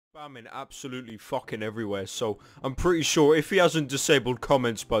spamming absolutely fucking everywhere, so I'm pretty sure if he hasn't disabled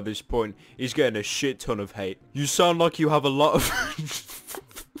comments by this point, he's getting a shit ton of hate. You sound like you have a lot of...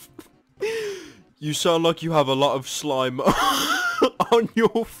 You sound like you have a lot of slime on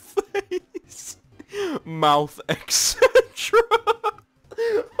your face, mouth, etc.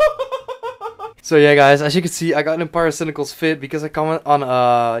 So yeah guys, as you can see, I got in Pyrocynical's fit because I comment on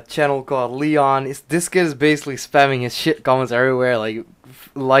a channel called Leon. This kid is basically spamming his shit comments everywhere,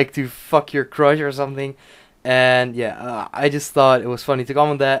 like to fuck your crush or something. And yeah, I just thought it was funny to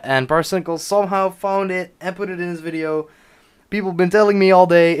comment that, and Pyrocynical somehow found it and put it in his video. People have been telling me all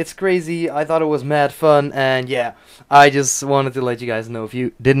day, it's crazy, I thought it was mad fun, and yeah, I just wanted to let you guys know if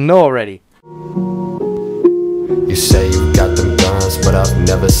you didn't know already. You say you got them guns, but I've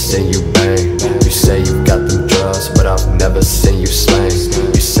never seen you bang. You say you got them drugs, but I've never seen you slang.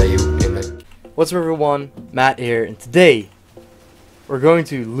 You say you in the... What's up everyone, Matt here, and today we're going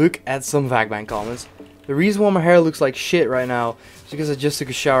to look at some VAC comments. The reason why my hair looks like shit right now is because I just took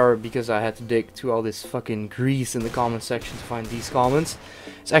a shower because I had to dig through all this fucking grease in the comment section to find these comments.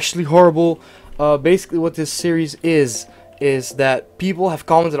 It's actually horrible. Basically what this series is that people have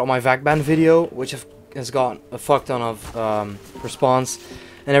commented on my VAC ban video, which has gotten a fuck ton of response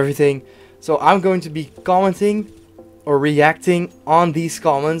and everything. So I'm going to be commenting or reacting on these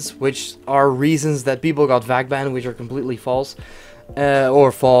comments, which are reasons that people got VAC banned, which are completely false.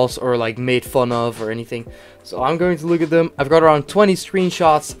 Or like made fun of or anything. So I'm going to look at them. I've got around 20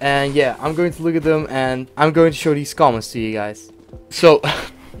 screenshots, and yeah, I'm going to look at them and I'm going to show these comments to you guys. So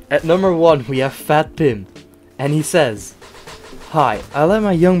at number 1 we have Fat Pim, and he says, "Hi, I let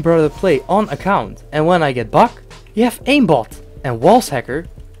my young brother play on account, and when I get buck, you have aimbot and walls hacker.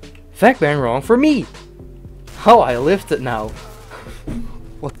 VAC ban wrong for me. How I lift it now."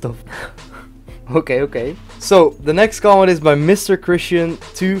 What the Okay. So the next comment is by Mr. Christian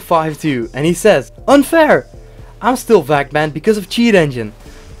 252, and he says, "Unfair! I'm still VAC banned because of cheat engine.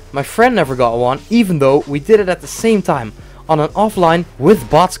 My friend never got one, even though we did it at the same time on an offline with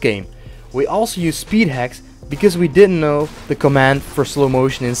bots game. We also use speed hacks because we didn't know the command for slow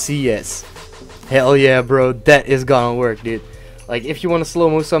motion in CS." Hell yeah, bro, that is gonna work, dude. Like, if you want to slow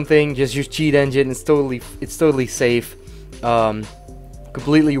mo something, just use cheat engine. It's totally safe.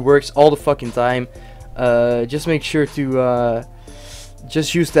 Completely works all the fucking time. Just make sure to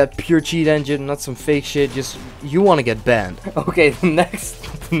just use that pure cheat engine, not some fake shit. Just, you want to get banned. Okay, the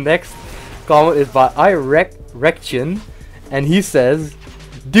next comment is by iRection, and he says,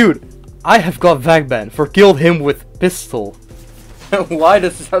 "Dude, I have got VAC banned for killed him with pistol." Why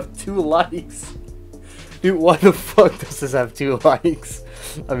does this have 2 likes? Dude, why the fuck does this have 2 likes?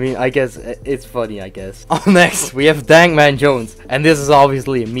 I mean, I guess it's funny, I guess. Next, we have Dangman Jones, and this is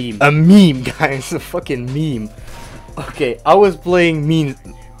obviously a meme. A meme, guys, a fucking meme. Okay, I was playing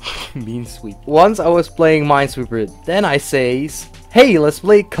Minesweep. Once I was playing Minesweeper, then I says, "Hey, let's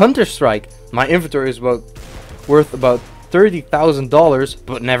play Counter-Strike. My inventory is worth about $30,000,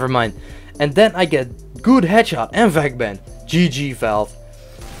 but never mind. And then I get good headshot and VAC ban. GG, Valve.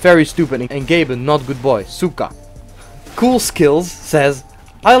 Very stupid and Gaben, not good boy. Suka." Cool Skills says,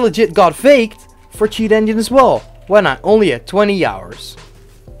 "I legit got faked for cheat engine as well, when I only had 20 hours.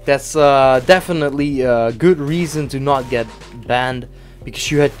 That's definitely a good reason to not get banned,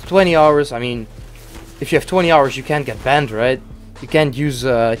 because you had 20 hours. I mean, if you have 20 hours, you can't get banned, right? You can't use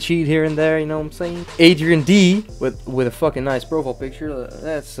cheat here and there, you know what I'm saying? Adrian D with a fucking nice profile picture.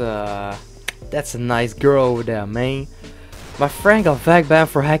 That's a nice girl over there, man. "My friend got VAC banned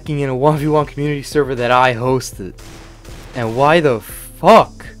for hacking in a 1v1 community server that I hosted. And why the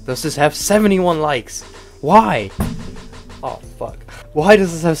fuck does this have 71 likes? Why? Oh fuck. Why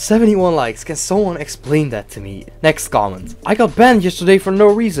does this have 71 likes? Can someone explain that to me?" Next comment. "I got banned yesterday for no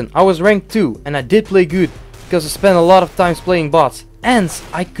reason. I was ranked 2 and I did play good because I spent a lot of time playing bots. And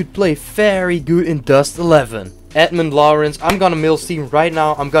I could play very good in Dust 11. Edmund Lawrence, I'm gonna mail Steam right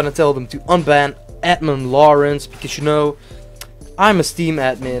now. I'm gonna tell them to unban Edmund Lawrence, because you know, I'm a Steam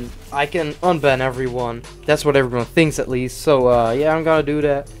admin. I can unban everyone. That's what everyone thinks, at least. So yeah, I'm gonna do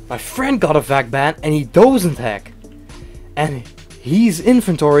that. My friend got a VAC ban and he doesn't hack. And his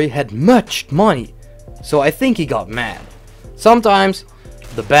inventory had much money. So I think he got mad. Sometimes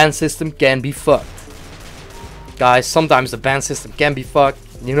the ban system can be fucked. Guys, sometimes the ban system can be fucked.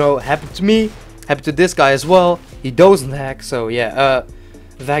 You know, happened to me. Happened to this guy as well. He doesn't hack. So yeah,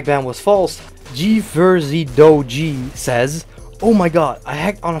 VAC ban was false." GverzidoG says, "Oh my god, I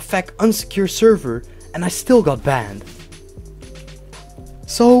hacked on a VAC unsecure server and I still got banned."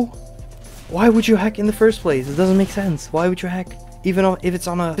 So, why would you hack in the first place? It doesn't make sense. Why would you hack? Even if it's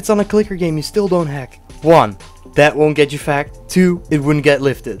on a clicker game, you still don't hack. 1. that won't get you fact. 2, it wouldn't get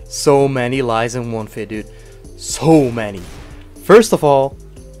lifted. So many lies in one vid, dude. So many. First of all,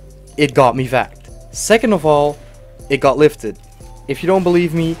 it got me fact. Second of all, it got lifted. If you don't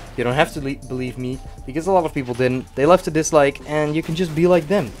believe me, you don't have to believe me, because a lot of people didn't. They left a dislike, and you can just be like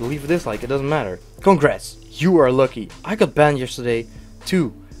them. Leave a dislike, it doesn't matter. Congrats, you are lucky. I got banned yesterday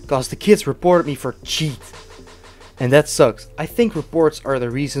too, cause the kids reported me for cheat. And that sucks. I think reports are the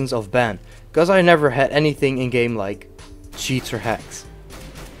reasons of ban, cause I never had anything in game like cheats or hacks.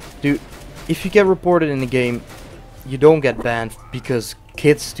 Dude, if you get reported in the game, you don't get banned because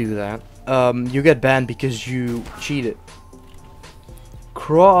kids do that. You get banned because you cheated.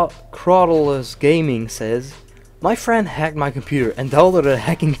 Crawdleless Gaming says, my friend hacked my computer and downloaded a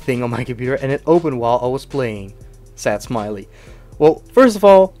hacking thing on my computer and it opened while I was playing. Sad smiley. Well, first of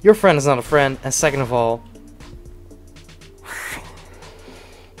all, your friend is not a friend, and second of all,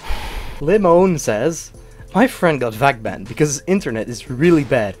 Limon says, my friend got VAC banned because his internet is really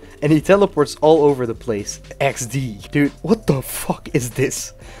bad and he teleports all over the place. XD. Dude, what the fuck is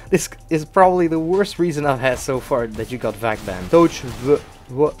this? This is probably the worst reason I've had so far that you got VAC banned.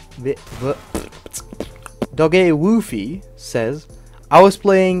 Doggy Woofy says, I was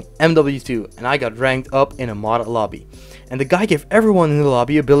playing MW2 and I got ranked up in a modded lobby. And the guy gave everyone in the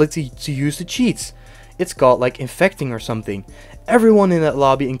lobby ability to use the cheats. It's called like infecting or something. Everyone in that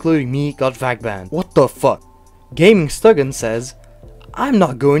lobby, including me, got VAC banned. What the fuck? Gaming Stuggan says, I'm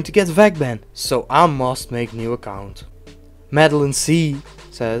not going to get VAC banned, so I must make new account. Madeline C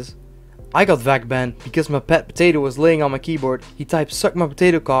says, I got VAC banned because my pet potato was laying on my keyboard. He typed suck my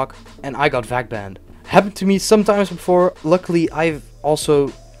potato cock and I got VAC banned. Happened to me sometimes before. Luckily I've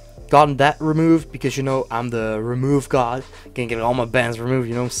also gotten that removed because, you know, I'm the remove god. Can get all my bans removed,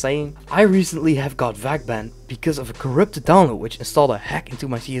 you know what I'm saying? I recently have got VAC banned because of a corrupted download which installed a hack into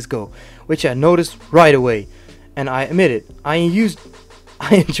my CSGO, which I noticed right away. And I admit it, I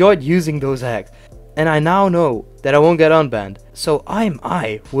enjoyed using those hacks. And I now know that I won't get unbanned. So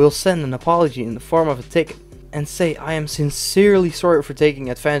I will send an apology in the form of a ticket and say I am sincerely sorry for taking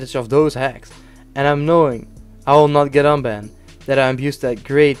advantage of those hacks. And I'm knowing I will not get unbanned, that I abused that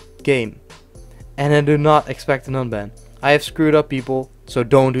great game. And I do not expect an unban. I have screwed up people, so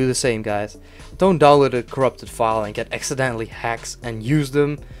don't do the same, guys. Don't download a corrupted file and get accidentally hacks and use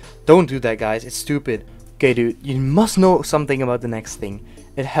them. Don't do that, guys, it's stupid. Okay, dude, you must know something about the next thing.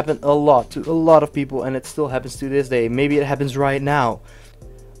 It happened a lot to a lot of people and it still happens to this day. Maybe it happens right now.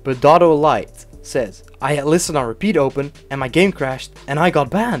 But Dotto Light says, I had listen on repeat open and my game crashed and I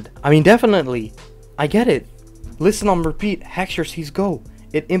got banned. I mean, definitely. I get it. Listen on repeat hacks your CSGO.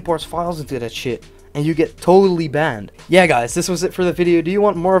 It imports files into that shit and you get totally banned. Yeah, guys, this was it for the video. Do you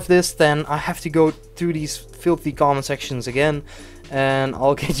want more of this? Then I have to go through these filthy comment sections again. And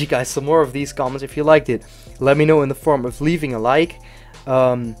I'll get you guys some more of these comments if you liked it. Let me know in the form of leaving a like.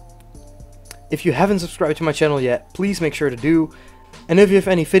 If you haven't subscribed to my channel yet, please make sure to do. And if you have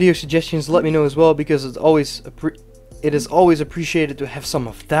any video suggestions, let me know as well, because it is always appreciated to have some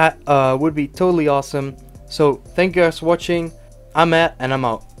of that. Would be totally awesome. So thank you guys for watching. I'm Matt and I'm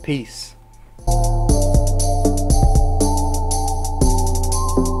out. Peace.